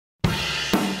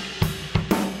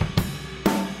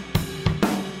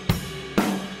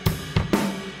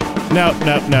No.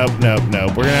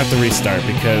 We're going to have to restart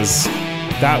because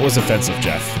that was offensive,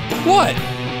 Jeff. What?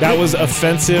 That was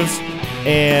offensive,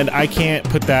 and I can't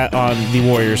put that on the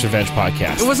Warriors Revenge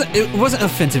podcast. It wasn't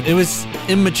offensive. It was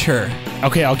immature.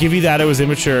 Okay, I'll give you that. It was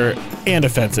immature and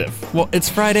offensive. Well, it's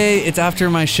Friday. It's after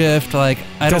my shift.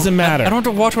 Doesn't matter. I don't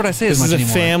have to watch what I say as much anymore. This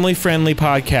is a family-friendly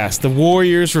podcast, the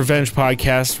Warriors Revenge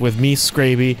podcast with me,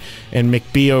 Scraby, and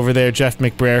McBee over there, Jeff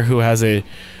McBrayer, who has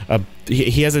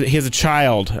he has a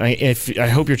child. I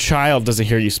hope your child doesn't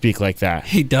hear you speak like that.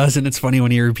 He does, and it's funny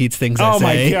when he repeats things I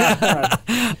say. Oh, my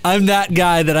God. I'm that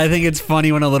guy that I think it's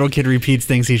funny when a little kid repeats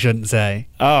things he shouldn't say.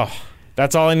 Oh,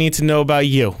 that's all I need to know about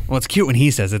you. Well, it's cute when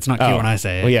he says it. It's not cute when I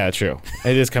say it. Well, yeah, true.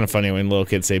 It is kind of funny when little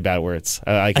kids say bad words.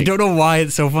 I don't know why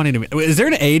it's so funny to me. Is there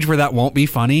an age where that won't be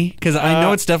funny? Because I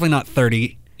know it's definitely not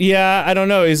 30. Yeah, I don't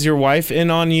know. Is your wife in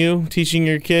on you teaching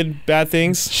your kid bad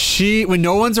things? When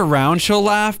no one's around, she'll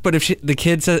laugh. But if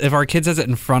our kid says it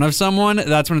in front of someone,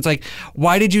 that's when it's like,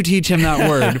 why did you teach him that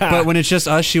word? But when it's just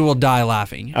us, she will die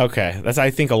laughing. Okay, I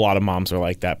think a lot of moms are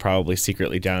like that, probably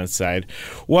secretly down inside.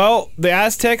 Well, the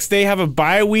Aztecs, they have a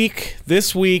bye week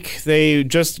this week. They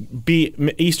just beat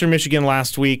Eastern Michigan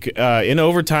last week in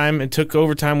overtime. It took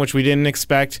overtime, which we didn't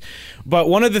expect. But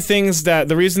one of the things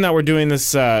the reason that we're doing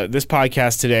this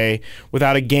podcast today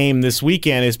without a game this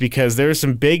weekend is because there's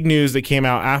some big news that came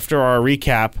out after our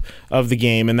recap of the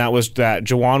game, and that was that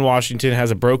Juwan Washington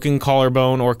has a broken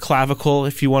collarbone or clavicle,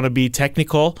 if you want to be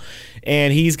technical,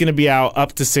 and he's going to be out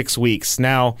up to 6 weeks.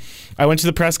 Now, I went to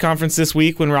the press conference this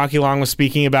week when Rocky Long was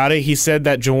speaking about it. He said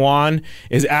that Juwan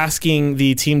is asking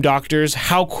the team doctors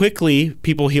how quickly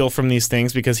people heal from these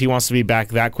things because he wants to be back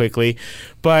that quickly,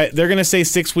 but they're going to say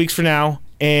 6 weeks from now.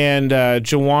 And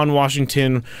Juwan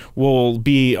Washington will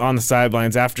be on the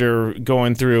sidelines after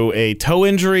going through a toe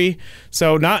injury.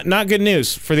 So not good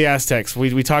news for the Aztecs.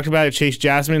 We talked about it. Chase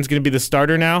Jasmine is going to be the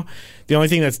starter now. The only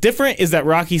thing that's different is that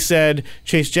Rocky said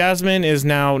Chase Jasmine is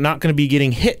now not going to be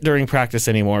getting hit during practice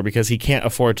anymore because he can't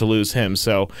afford to lose him.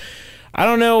 So I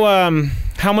don't know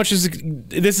how much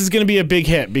this is going to be a big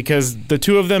hit because the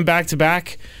two of them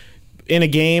back-to-back in a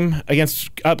game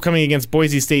upcoming against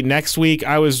Boise State next week,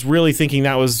 I was really thinking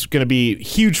that was going to be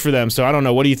huge for them. So I don't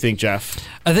know. What do you think, Jeff?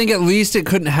 I think at least it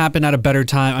couldn't happen at a better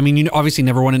time. I mean, you obviously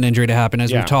never want an injury to happen,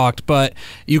 as we've talked, but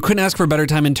you couldn't ask for a better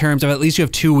time in terms of at least you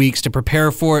have 2 weeks to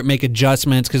prepare for it, make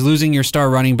adjustments, because losing your star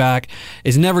running back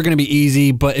is never going to be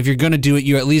easy, but if you're going to do it,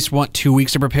 you at least want 2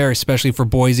 weeks to prepare, especially for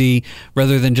Boise,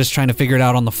 rather than just trying to figure it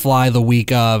out on the fly the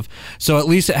week of. So at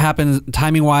least it happens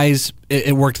timing-wise.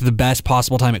 It worked the best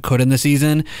possible time it could in the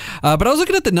season. But I was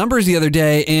looking at the numbers the other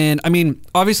day, and I mean,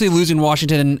 obviously losing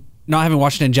Washington, not having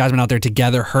Washington and Jasmine out there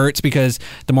together hurts because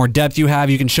the more depth you have,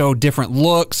 you can show different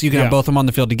looks. You can have both of them on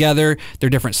the field together. They're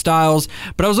different styles.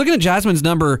 But I was looking at Jasmine's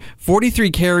number,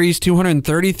 43 carries,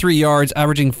 233 yards,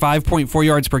 averaging 5.4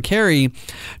 yards per carry.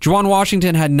 Juwan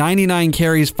Washington had 99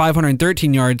 carries,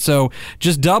 513 yards. So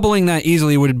just doubling that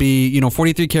easily would be,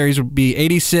 43 carries would be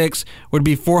 86, would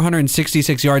be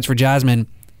 466 yards for Jasmine.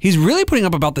 He's really putting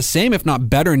up about the same, if not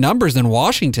better, numbers than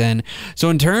Washington. So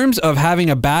in terms of having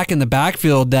a back in the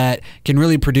backfield that can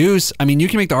really produce, I mean, you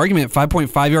can make the argument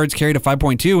 5.5 yards carry to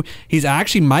 5.2. He's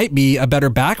actually might be a better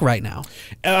back right now.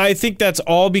 I think that's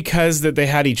all because that they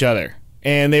had each other.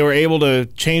 And they were able to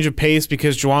change a pace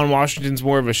because Juwan Washington's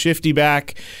more of a shifty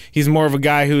back. He's more of a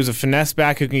guy who's a finesse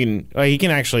back who can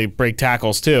actually break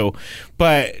tackles too.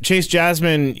 But Chase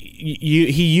Jasmine,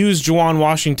 he used Juwan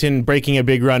Washington breaking a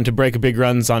big run to break a big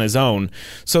runs on his own.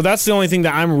 So that's the only thing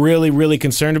that I'm really, really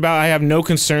concerned about. I have no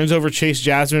concerns over Chase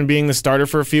Jasmine being the starter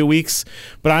for a few weeks,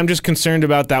 but I'm just concerned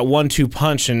about that 1-2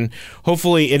 punch. And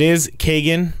hopefully it is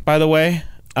Kagan, by the way.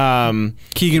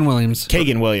 Kagan Williams.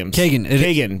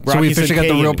 Kagan. So we officially got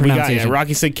the real pronunciation.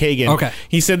 Rocky said Kagan. Okay.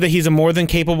 He said that he's a more than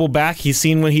capable back. He's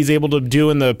seen what he's able to do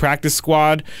in the practice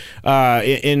squad,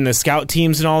 in the scout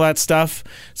teams and all that stuff.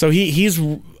 So he's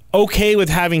okay with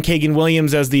having Kagan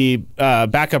Williams as the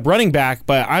backup running back,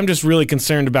 but I'm just really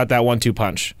concerned about that 1-2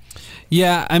 punch.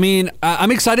 Yeah, I mean,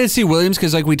 I'm excited to see Williams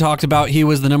because, like we talked about, he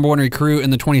was the number one recruit in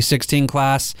the 2016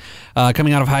 class,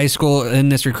 coming out of high school in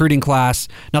this recruiting class.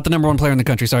 Not the number one player in the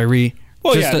country, sorry,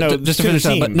 Well, just to finish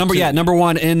up, but number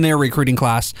one in their recruiting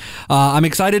class. I'm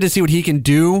excited to see what he can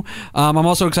do. I'm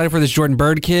also excited for this Jordan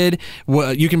Byrd kid.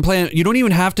 You can play. You don't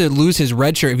even have to lose his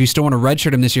red shirt if you still want to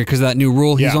redshirt him this year because of that new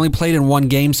rule. He's only played in one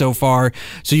game so far,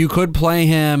 so you could play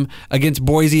him against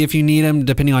Boise if you need him,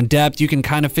 depending on depth. You can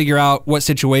kind of figure out what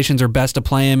situations are best to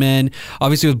play him in.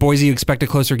 Obviously, with Boise, you expect a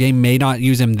closer game, may not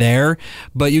use him there,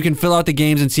 but you can fill out the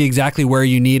games and see exactly where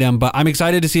you need him. But I'm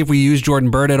excited to see if we use Jordan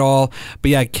Byrd at all.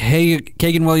 But yeah,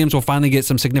 Kagan Williams will finally get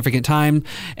some significant time.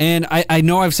 And I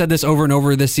know I've said this over and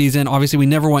over this season. Obviously, we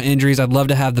never want injuries. I'd love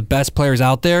to have the best players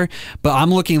out there, but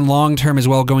I'm looking long-term as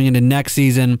well going into next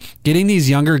season. Getting these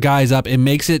younger guys up, it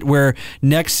makes it where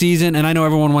next season, and I know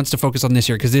everyone wants to focus on this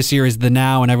year because this year is the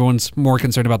now and everyone's more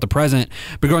concerned about the present,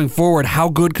 but going forward, how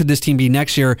good could this team be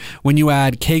next year when you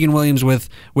add Kagan Williams with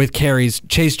carries,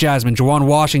 Chase Jasmine, Juwan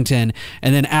Washington,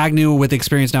 and then Agnew with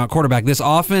experience now at quarterback? This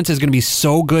offense is going to be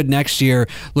so good next year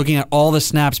looking at all the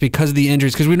snaps because of the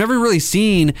injuries, because we've never really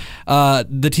seen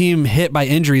the team hit by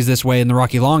injuries this way in the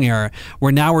Rocky Long era,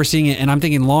 where now we're seeing it, and I'm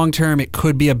thinking long term it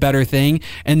could be a better thing,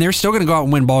 and they're still going to go out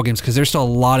and win ball games because there's still a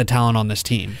lot of talent on this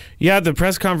team. Yeah, at the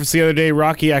press conference the other day,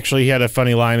 Rocky actually had a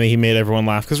funny line that he made everyone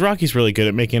laugh, because Rocky's really good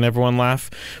at making everyone laugh,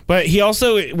 but he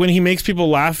also, when he makes people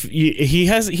laugh,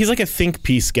 he's like a think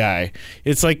piece guy.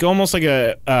 It's like almost like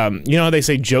a you know how they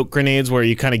say joke grenades where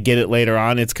you kind of get it later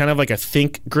on. It's kind of like a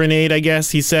think grenade, I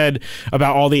guess. He said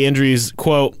about all the injuries,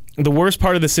 quote, "The worst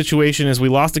part of the situation is we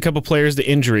lost a couple players to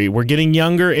injury. We're getting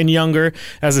younger and younger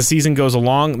as the season goes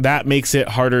along. That makes it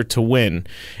harder to win."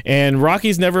 And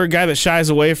Rocky's never a guy that shies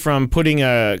away from putting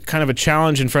a kind of a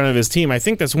challenge in front of his team. I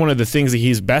think that's one of the things that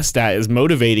he's best at, is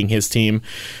motivating his team.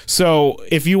 So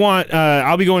if you want,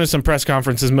 I'll be going to some press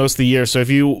conferences most of the year. So if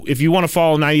you want to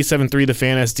follow 97.3 The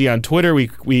Fan SD on Twitter,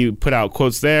 we put out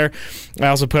quotes there. I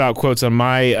also put out quotes on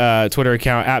my Twitter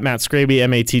account at Matt Skraby,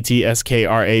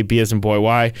 MattsKrab as in boy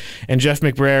Y. And Jeff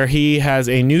McBrayer, he has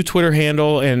a new Twitter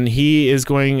handle, and he is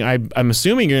going, I'm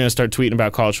assuming you're going to start tweeting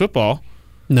about college football.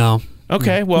 No.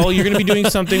 Okay, well, you're going to be doing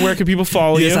something. Where can people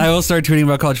follow you? Yes, I will start tweeting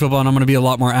about college football, and I'm going to be a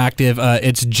lot more active.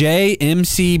 It's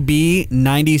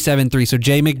JMCB973, so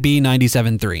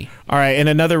JMcB973. All right, and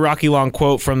another Rocky Long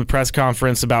quote from the press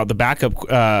conference about the backup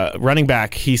running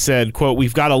back. He said, quote,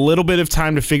 "We've got a little bit of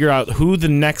time to figure out who the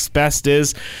next best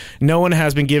is. No one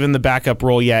has been given the backup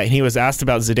role yet." And he was asked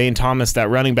about Zidane Thomas, that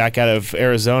running back out of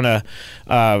Arizona.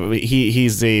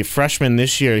 He's a freshman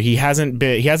this year. He hasn't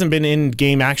been in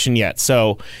game action yet,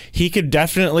 so he could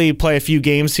definitely play a few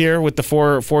games here with the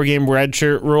four game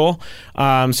redshirt rule.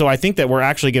 So I think that we're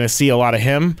actually going to see a lot of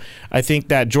him. I think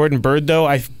that Jordan Bird, though,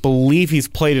 I believe he's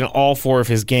played in all four of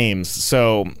his games,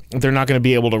 so they're not going to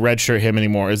be able to redshirt him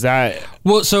anymore. Is that...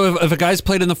 Well, so if a guy's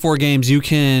played in the 4 games, you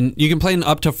can play in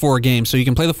up to 4 games. So you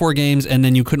can play the 4 games, and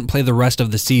then you couldn't play the rest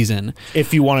of the season.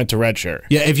 If you wanted to redshirt.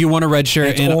 Yeah, if you want to redshirt.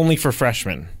 It's only for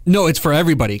freshmen. No, it's for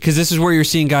everybody, because this is where you're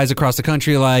seeing guys across the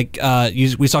country, like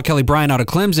we saw Kelly Bryant out of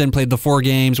Clemson, played the 4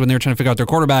 games when they were trying to figure out their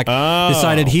quarterback,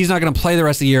 decided he's not going to play the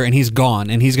rest of the year, and he's gone,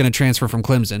 and he's going to transfer from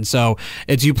Clemson. So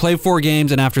it's you play 4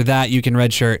 games, and after that, you can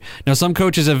redshirt. Now, some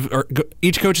coaches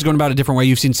each coach is going about it a different way.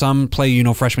 You've seen some play,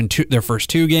 freshmen their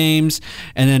first 2 games,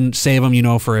 and then save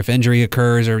them, for if injury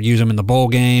occurs, or use them in the bowl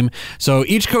game. So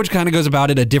each coach kind of goes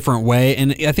about it a different way,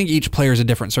 and I think each player is a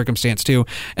different circumstance too.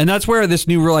 And that's where this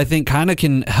new rule, I think, kind of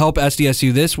can help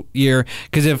SDSU this year,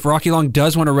 because if Rocky Long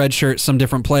does want to redshirt some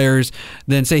different players,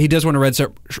 then say he does want to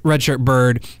redshirt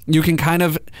Bird, you can kind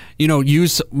of,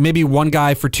 use maybe one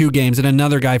guy for 2 games and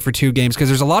another guy for 2 games, because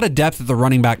there's a lot of depth at the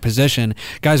running back position.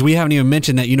 Guys, we haven't even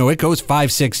mentioned that, it goes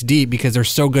 5-6 deep because they're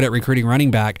so good at recruiting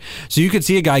running back. So you could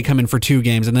see a guy come in for 2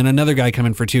 games and then another guy come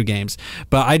in for 2 games.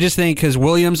 But I just think, because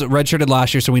Williams redshirted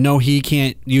last year, so we know he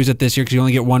can't use it this year because you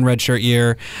only get 1 redshirt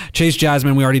year. Chase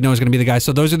Jasmine, we already know is going to be the guy.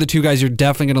 So those are the 2 guys you're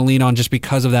definitely going to lean on just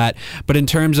because of that. But in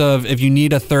terms of if you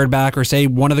need a third back, or say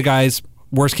one of the guys,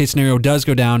 worst case scenario, does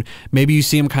go down, maybe you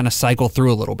see him kind of cycle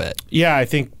through a little bit. Yeah, I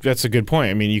think that's a good point.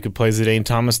 I mean, you could play Zidane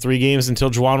Thomas 3 games until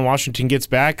Juwan Washington gets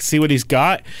back, see what he's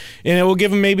got, and it will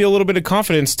give him maybe a little bit of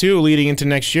confidence too leading into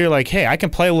next year. Like, hey, I can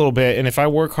play a little bit, and if I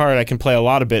work hard, I can play a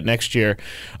lot of it next year.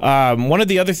 One of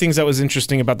the other things that was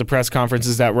interesting about the press conference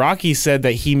is that Rocky said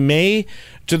that he may...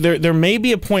 There may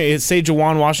be a point, say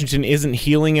Juwan Washington isn't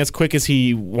healing as quick as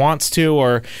he wants to,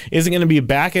 or isn't going to be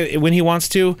back when he wants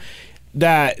to,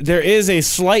 that there is a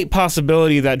slight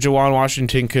possibility that Juwan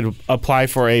Washington could apply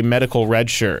for a medical red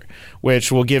shirt, which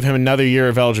will give him another year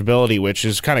of eligibility, which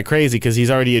is kind of crazy because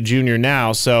he's already a junior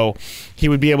now. So he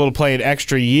would be able to play an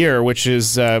extra year, which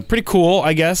is pretty cool,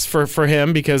 I guess, for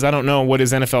him, because I don't know what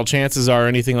his NFL chances are or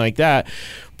anything like that.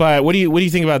 But what do you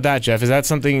think about that, Jeff? Is that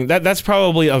something that's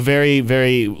probably a very,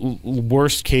 very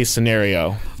worst case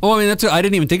scenario? Well, I mean, I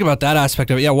didn't even think about that aspect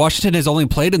of it. Yeah, Washington has only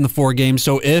played in the 4 games,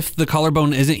 so if the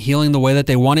collarbone isn't healing the way that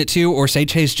they want it to, or say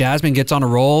Chase Jasmine gets on a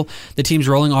roll, the team's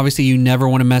rolling, obviously you never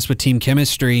want to mess with team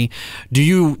chemistry. Do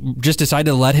you just decide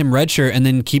to let him redshirt and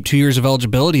then keep 2 years of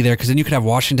eligibility there? Because then you could have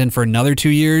Washington for another 2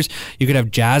 years. You could have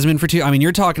Jasmine for 2. I mean,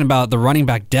 you're talking about the running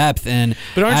back depth and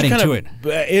adding to it.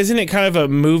 Isn't it kind of a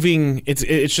moving?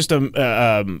 It's it's just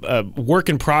a work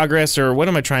in progress, or what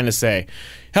am I trying to say?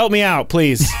 Help me out,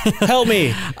 please. Help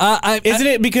me. Isn't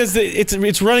it because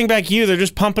it's running back you? They're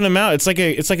just pumping them out. It's like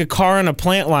a car on a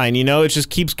plant line. You know, it just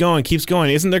keeps going.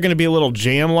 Isn't there going to be a little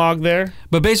jam log there?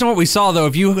 But based on what we saw, though,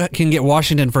 if you can get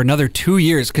Washington for another 2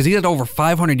 years, because he had over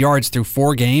 500 yards through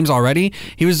 4 games already,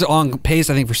 he was on pace,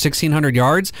 I think, for 1,600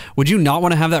 yards. Would you not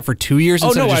want to have that for 2 years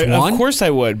instead of just one? Of course I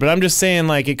would. But I'm just saying,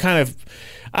 like, it kind of,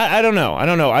 I don't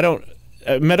know.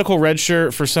 Medical red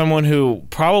shirt for someone who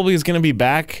probably is going to be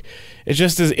back. It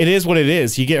is what it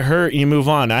is. You get hurt, you move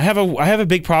on. I have a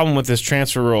big problem with this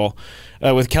transfer rule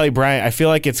with Kelly Bryant. I feel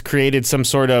like it's created some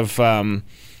sort of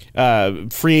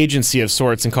free agency of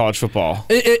sorts in college football.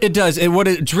 It does. What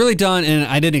it's really done, and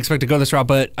I didn't expect to go this route,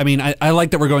 but I mean, I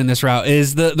like that we're going this route,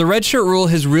 is the red shirt rule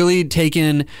has really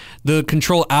taken the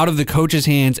control out of the coach's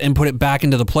hands and put it back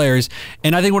into the players.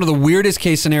 And I think one of the weirdest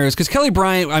case scenarios, because Kelly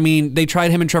Bryant, I mean, they tried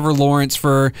him and Trevor Lawrence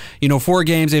for 4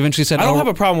 games. They eventually said, I don't have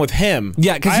a problem with him.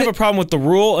 Yeah, I have a problem with the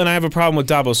rule, and I have a problem with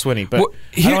Dabo Swinney, but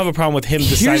I don't have a problem with him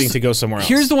deciding to go somewhere else.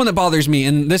 Here's the one that bothers me,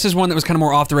 and this is one that was kind of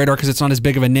more off the radar because it's not as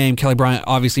big of a name. Kelly Bryant,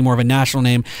 obviously more of a national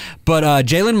name, but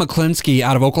Jalen McClinsky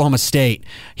out of Oklahoma State.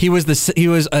 He was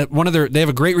one of their. They have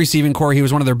a great receiving core. He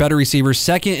was one of their better receivers,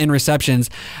 second in receptions.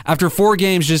 After 4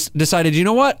 games, just decided, you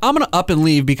know what? I'm going to up and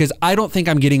leave because I don't think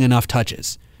I'm getting enough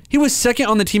touches. He was second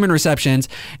on the team in receptions,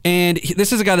 and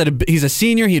this is a guy he's a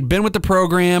senior. He had been with the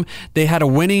program. They had a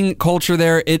winning culture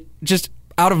there. It just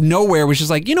out of nowhere was just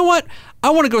like, you know what? I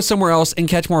want to go somewhere else and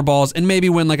catch more balls and maybe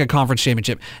win like a conference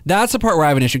championship. That's the part where I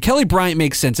have an issue. Kelly Bryant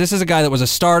makes sense. This is a guy that was a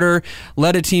starter,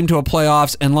 led a team to a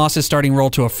playoffs, and lost his starting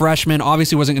role to a freshman.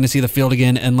 Obviously wasn't going to see the field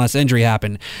again unless injury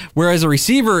happened. Whereas a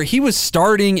receiver, he was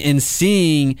starting and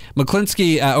seeing,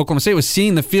 McClinsky at Oklahoma State was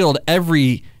seeing the field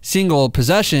every single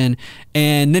possession,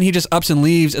 and then he just ups and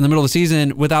leaves in the middle of the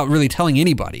season without really telling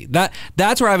anybody.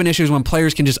 That's where I have an issue, is when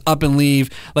players can just up and leave,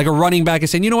 like a running back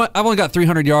is saying, you know what, I've only got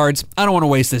 300 yards, I don't want to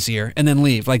waste this year, and then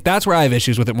leave. Like, that's where I have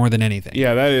issues with it more than anything.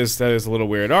 Yeah, that is a little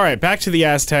weird. All right, back to the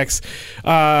Aztecs.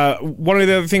 One of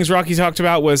the other things Rocky talked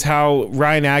about was how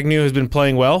Ryan Agnew has been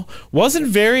playing well. Wasn't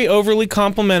very overly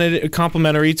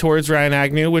complimentary towards Ryan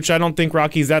Agnew, which I don't think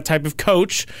Rocky's that type of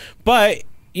coach, but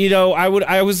I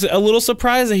was a little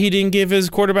surprised that he didn't give his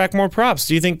quarterback more props.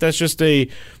 Do you think that's just a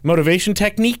motivation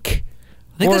technique?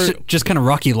 I think that's just kind of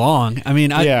Rocky Long. I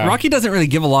mean, Rocky doesn't really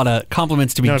give a lot of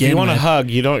compliments to begin with. If you want a hug,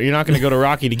 you're not going to go to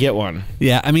Rocky to get one.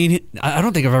 Yeah, I mean, I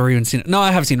don't think I've ever even seen it. No,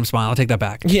 I have seen him smile. I'll take that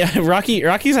back. Yeah,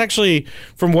 Rocky's actually,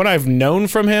 from what I've known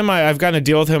from him, I've gotten to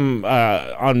deal with him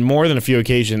on more than a few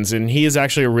occasions, and he is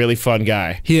actually a really fun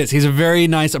guy. He is. He's a very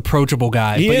nice, approachable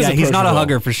guy. He's not a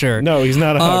hugger for sure. No, he's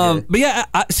not a hugger. But yeah,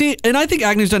 and I think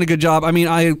Agnew's done a good job. I mean,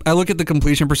 I look at the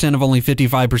completion percent of only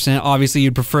 55%. Obviously,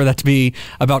 you'd prefer that to be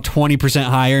about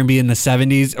 20% higher and be in the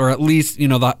 70s, or at least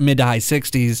the mid to high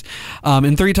 60s,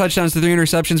 and 3 touchdowns to 3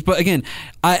 interceptions. But again,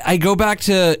 I go back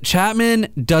to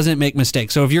Chapman doesn't make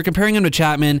mistakes. So if you're comparing him to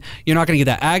Chapman, you're not going to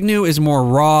get that. Agnew is more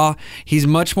raw. He's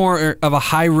much more of a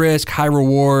high risk, high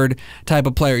reward type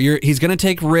of player. He's going to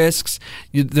take risks.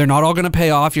 They're not all going to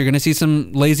pay off. You're going to see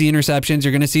some lazy interceptions.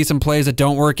 You're going to see some plays that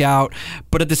don't work out.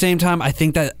 But at the same time, I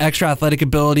think that extra athletic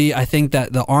ability, I think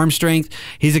that the arm strength,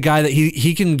 he's a guy that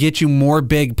he can get you more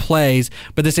big plays,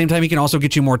 but at the same time, he can also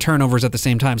get you more turnovers at the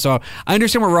same time. So I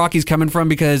understand where Rocky's coming from,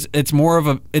 because it's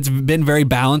been very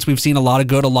balanced. We've seen a lot of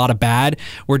good, a lot of bad.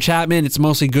 Where Chapman, it's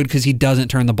mostly good because he doesn't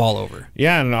turn the ball over.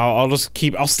 Yeah, and I'll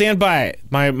stand by it.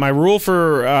 My rule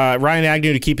for Ryan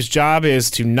Agnew to keep his job is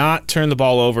to not turn the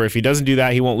ball over. If he doesn't do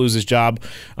that, he won't lose his job.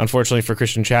 Unfortunately for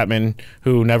Christian Chapman,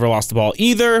 who never lost the ball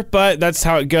either, but that's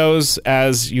how it goes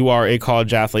as you are a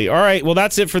college athlete. All right, well,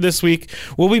 that's it for this week.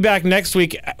 We'll be back next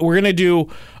week. We're gonna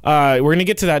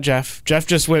get to that, Jeff. Jeff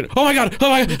just went, oh my god,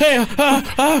 hey,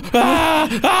 but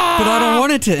I don't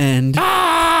want it to end.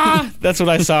 That's what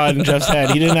I saw in Jeff's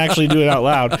head. He didn't actually do it out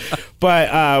loud.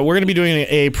 But we're gonna be doing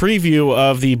a preview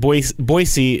of the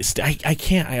Boise.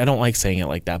 I don't like saying it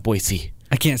like that. Boise.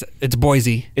 I can't. It's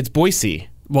Boise. It's Boise.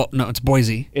 Well, no, it's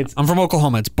Boise. I'm from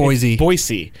Oklahoma. It's Boise. It's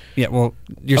Boise. Yeah, well,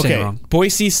 you're saying it wrong.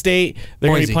 Boise State. They're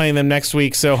going to be playing them next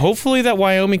week. So hopefully that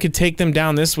Wyoming could take them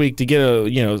down this week to get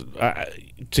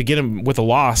to get them with a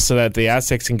loss, so that the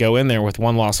Aztecs can go in there with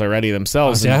 1 loss already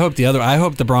themselves. I hope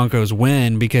the Broncos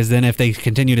win, because then if they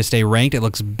continue to stay ranked, it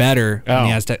looks better in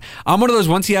the Aztecs. I'm one of those,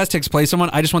 once the Aztecs play someone,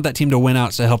 I just want that team to win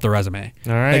out to help the resume.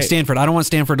 All right. Like Stanford. I don't want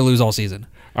Stanford to lose all season.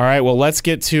 All right, well, let's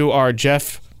get to our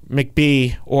Jeff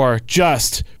McBee or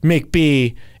just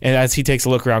McBee, and as he takes a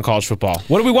look around college football.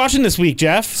 What are we watching this week,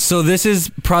 Jeff? So this is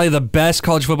probably the best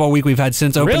college football week we've had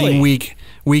since opening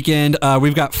weekend.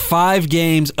 We've got 5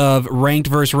 games of ranked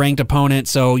versus ranked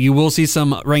opponents, so you will see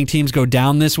some ranked teams go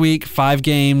down this week. 5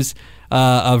 games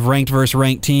of ranked versus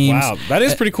ranked teams. Wow, that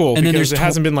is pretty cool, and because it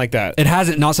hasn't been like that. It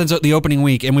hasn't, not since the opening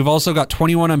week. And we've also got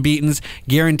 21 unbeatens,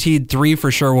 guaranteed 3 for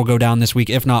sure will go down this week,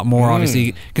 if not more,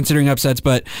 obviously, considering upsets.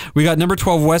 But we got number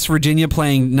 12 West Virginia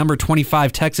playing number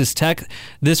 25 Texas Tech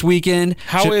this weekend.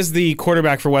 How is the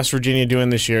quarterback for West Virginia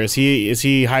doing this year? Is he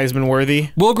Heisman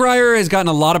worthy? Will Grier has gotten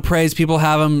a lot of praise. People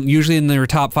have him usually in their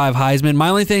top 5 Heisman. My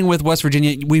only thing with West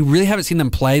Virginia, we really haven't seen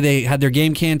them play. They had their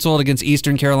game canceled against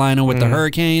Eastern Carolina with the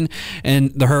Hurricane,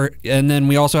 and then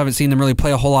we also haven't seen them really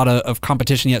play a whole lot of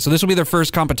competition yet. So this will be their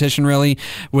first competition really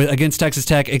against Texas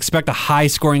Tech. Expect a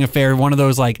high-scoring affair, one of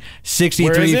those like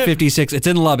 63-56. It's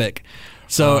in Lubbock.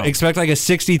 So expect like a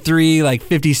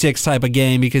 63-56 type of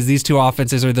game, because these two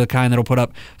offenses are the kind that'll put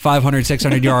up 500,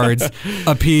 600 yards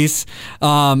apiece.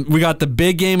 We got the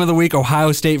big game of the week,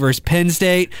 Ohio State versus Penn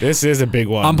State. This is a big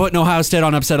one. I'm putting Ohio State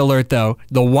on upset alert, though.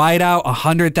 The whiteout,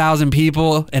 100,000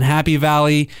 people in Happy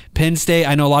Valley. Penn State,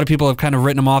 I know a lot of people have kind of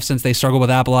written them off since they struggled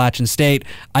with Appalachian State.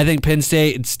 I think Penn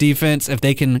State's defense, if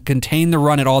they can contain the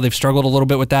run at all, they've struggled a little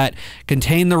bit with that.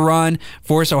 Contain the run,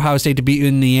 force Ohio State to beat you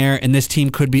in the air, and this team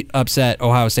could be upset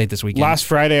Ohio State this weekend. Last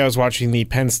Friday, I was watching the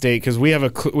Penn State, because we have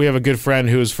a good friend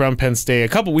who is from Penn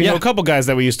State. We know a couple guys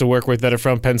that we used to work with that are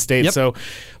from Penn State. Yep. So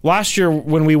last year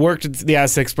when we worked at the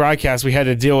Aztecs broadcast, we had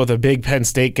to deal with a big Penn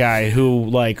State guy who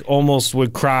like almost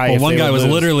would cry. Well, one guy was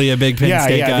literally a big Penn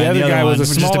State guy. The other guy was a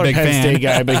smaller Penn fan. State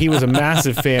guy, but he was a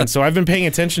massive fan. So I've been paying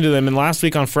attention to them. And last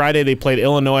week on Friday, they played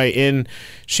Illinois in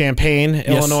Champaign,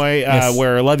 Illinois,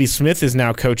 where Lovie Smith is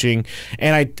now coaching.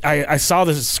 And I saw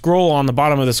this scroll on the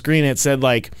bottom of the screen. It said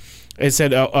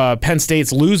Penn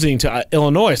State's losing to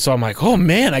Illinois. So I'm like, oh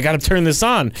man, I got to turn this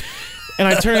on. And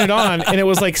I turned it on, and it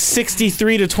was like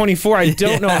 63-24. I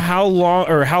don't know how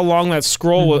long that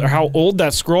scroll was, or how old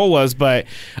that scroll was, but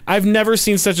I've never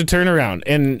seen such a turnaround.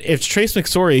 And it's Trace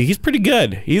McSorley. He's pretty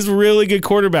good. He's a really good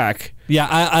quarterback. Yeah,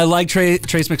 I like Trace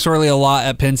McSorley a lot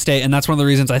at Penn State, and that's one of the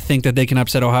reasons I think that they can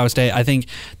upset Ohio State. I think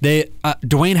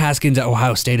Dwayne Haskins at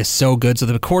Ohio State is so good, so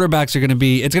the quarterbacks it's going to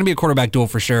be a quarterback duel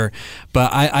for sure.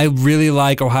 But I really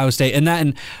like Ohio State,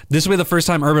 and this will be the first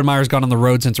time Urban Meyer's gone on the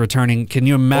road since returning. Can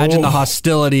you imagine the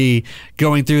hostility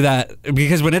going through that?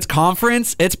 Because when it's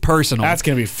conference, it's personal. That's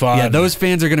going to be fun. Yeah, those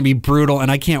fans are going to be brutal,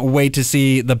 and I can't wait to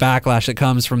see the backlash that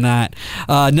comes from that.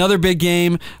 Another big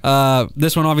game.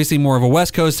 This one obviously more of a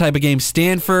West Coast type of game.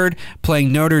 Stanford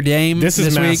playing Notre Dame. This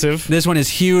is massive. This one is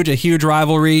huge, a huge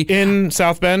rivalry. In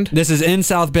South Bend? This is in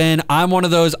South Bend. I'm one of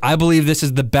those. I believe this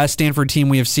is the best Stanford team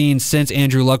we have seen since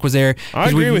Andrew Luck was there. I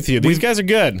agree with you. These guys are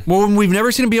good. Well, we've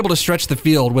never seen them be able to stretch the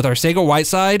field. With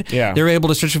Arcega-Whiteside, they were able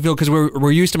to stretch the field because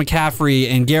we're used to McCaffrey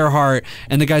and Gerhardt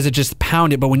and the guys that just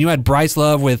pound it. But when you had Bryce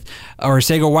Love with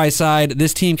Arcega-Whiteside,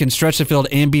 this team can stretch the field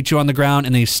and beat you on the ground,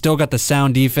 and they've still got the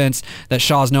sound defense that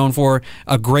Shaw's known for.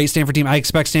 A great Stanford team. I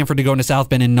expect Stanford to go into South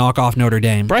Bend and knock off Notre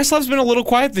Dame. Bryce Love's been a little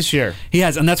quiet this year. He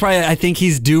has, and that's why I think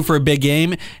he's due for a big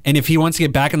game. And if he wants to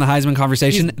get back in the Heisman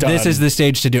conversation, this is the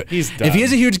stage to do it. He's done. If he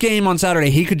has a huge game on Saturday,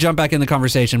 he could jump back in the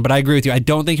conversation. But I agree with you. I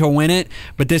don't think he'll win it,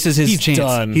 but this is his chance.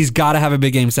 Done. He's got to have a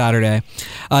big game Saturday.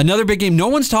 Another big game. No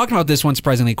one's talking about this one,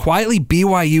 surprisingly. Quietly,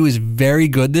 BYU is very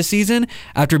good this season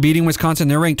after beating Wisconsin.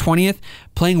 They're ranked 20th.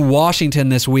 Playing Washington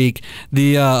this week,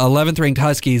 the 11th ranked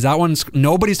Huskies.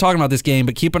 Nobody's talking about this game,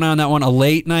 but keep an eye on that one. A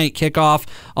late night kickoff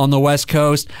on the West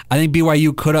Coast. I think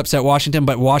BYU could upset Washington,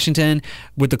 but Washington,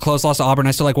 with the close loss to Auburn,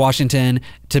 I still like Washington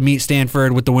to meet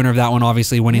Stanford, with the winner of that one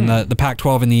obviously winning the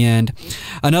Pac-12 in the end.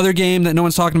 Another game that no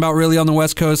one's talking about really on the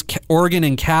West Coast, Oregon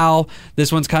and Cal.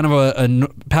 This one's kind of a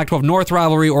Pac-12 North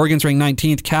rivalry. Oregon's ranked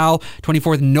 19th, Cal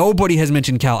 24th. Nobody has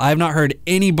mentioned Cal. I have not heard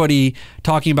anybody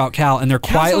talking about Cal, and they're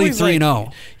quietly 3-0.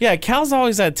 Yeah, Cal's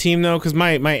always that team, though, because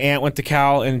my aunt went to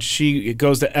Cal, and she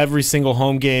goes to every single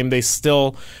home game. They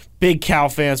still big Cal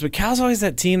fans, but Cal's always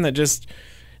that team that just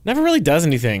never really does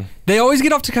anything. They always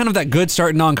get off to kind of that good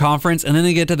start in non-conference, and then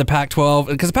they get to the Pac-12,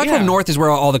 because the Pac-12 North is where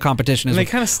all the competition is. And they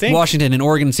kind of stink. Washington and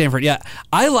Oregon and Stanford. Yeah,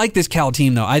 I like this Cal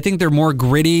team, though. I think they're more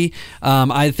gritty.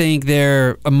 I think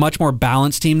they're a much more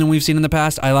balanced team than we've seen in the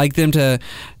past. I like them to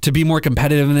to be more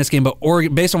competitive in this game. But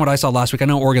Oregon, based on what I saw last week, I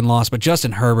know Oregon lost, but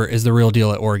Justin Herbert is the real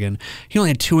deal at Oregon. He only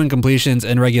had 2 incompletions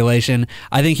in regulation.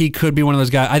 I think he could be one of those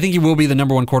guys. I think he will be the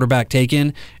number 1 quarterback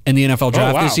taken in the NFL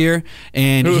draft this year.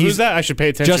 And who's that? I should pay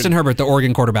attention. Justin Herbert, the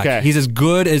Oregon quarterback. Okay. He's as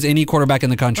good as any quarterback in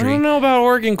the country. I don't know about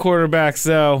Oregon quarterbacks,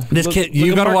 though. This kid,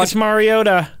 you got to watch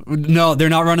Mariota. No, they're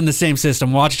not running the same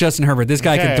system. Watch Justin Herbert. This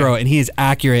guy can throw it, and he is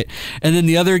accurate. And then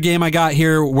the other game I got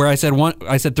here where I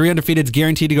said 3 undefeated is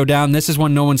guaranteed to go down. This is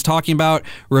one no one's talking about.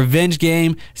 Revenge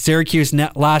game. Syracuse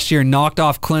last year knocked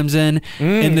off Clemson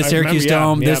in the Syracuse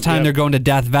Dome. This time they're going to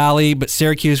Death Valley, but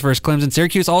Syracuse versus Clemson.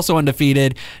 Syracuse also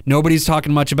undefeated. Nobody's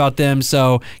talking much about them,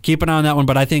 so keep an eye on that one.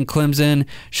 But I think Clemson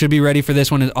should be ready for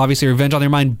this one. Obviously, revenge on their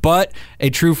mind, but a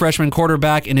true freshman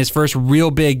quarterback in his first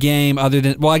real big game other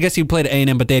than, well, I guess he played at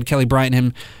A&M, but they had Kelly Bryant and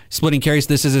him splitting carries.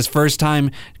 This is his first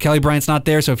time. Kelly Bryant's not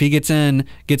there, so if he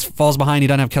falls behind, he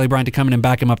doesn't have Kelly Bryant to come in and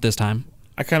back him up this time.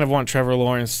 I kind of want Trevor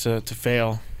Lawrence to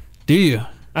fail. Do you?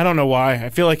 I don't know why. I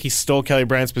feel like he stole Kelly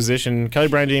Bryant's position. Kelly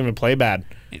Bryant didn't even play bad.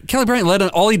 Kelly Bryant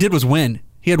all he did was win.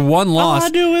 He had 1 loss. All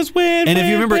I do is win. And if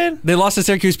you remember, they lost to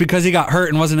Syracuse because he got hurt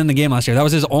and wasn't in the game last year. That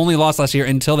was his only loss last year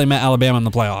until they met Alabama in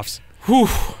the playoffs. Whew.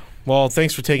 Well,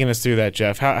 thanks for taking us through that,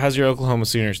 Jeff. How's your Oklahoma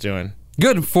Sooners doing?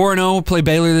 Good. 4-0. Play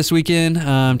Baylor this weekend.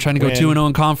 Trying to go 2-0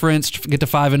 in conference, get to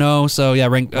 5-0. So, yeah,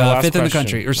 ranked 5th in the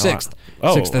country, or 6th.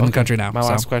 6th in the country now. My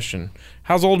last question.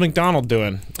 How's Old McDonald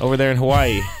doing over there in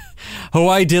Hawaii?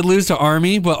 Hawaii did lose to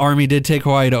Army, but Army did take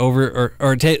Hawaii to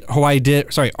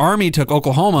Army took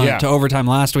Oklahoma to overtime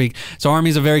last week. So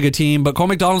Army's a very good team, but Cole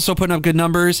McDonald's still putting up good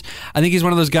numbers. I think he's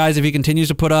one of those guys, if he continues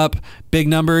to put up big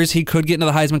numbers, he could get into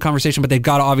the Heisman conversation, but they've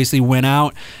got to obviously win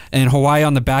out. And Hawaii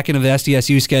on the back end of the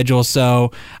SDSU schedule.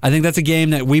 So I think that's a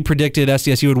game that we predicted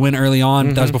SDSU would win early on.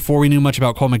 Mm-hmm. That was before we knew much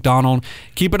about Cole McDonald.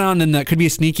 Keep it on, and that could be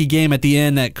a sneaky game at the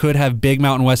end that could have big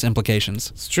Mountain West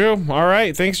implications. It's true. All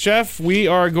right. Thanks, Jeff. We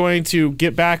are going to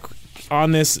get back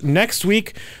on this next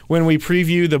week when we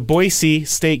preview the Boise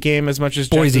State game as much as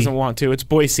Jeff doesn't want to. It's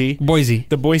Boise.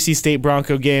 The Boise State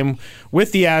Bronco game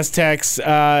with the Aztecs.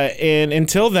 And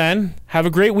until then, have a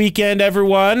great weekend,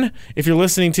 everyone. If you're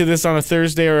listening to this on a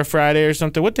Thursday or a Friday or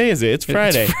something, what day is it? It's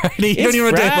Friday. It's Friday. You don't even know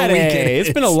what day of the weekend it is.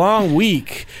 It's been a long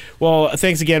week. Well,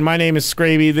 thanks again. My name is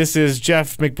Scraby. This is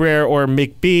Jeff McBrayer or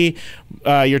McB.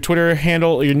 Your Twitter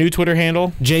handle, your new Twitter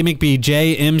handle? JMcB,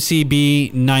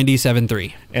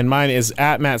 JMCB973. And mine is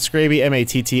at Matt Scraby,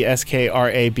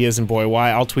 MattsKRAB as in boy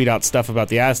Y. I'll tweet out stuff about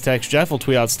the Aztecs. Jeff will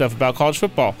tweet out stuff about college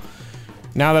football.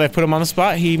 Now that I've put him on the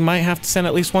spot, he might have to send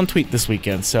at least 1 tweet this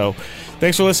weekend. So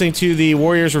thanks for listening to the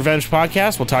Warriors Revenge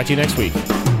podcast. We'll talk to you next week.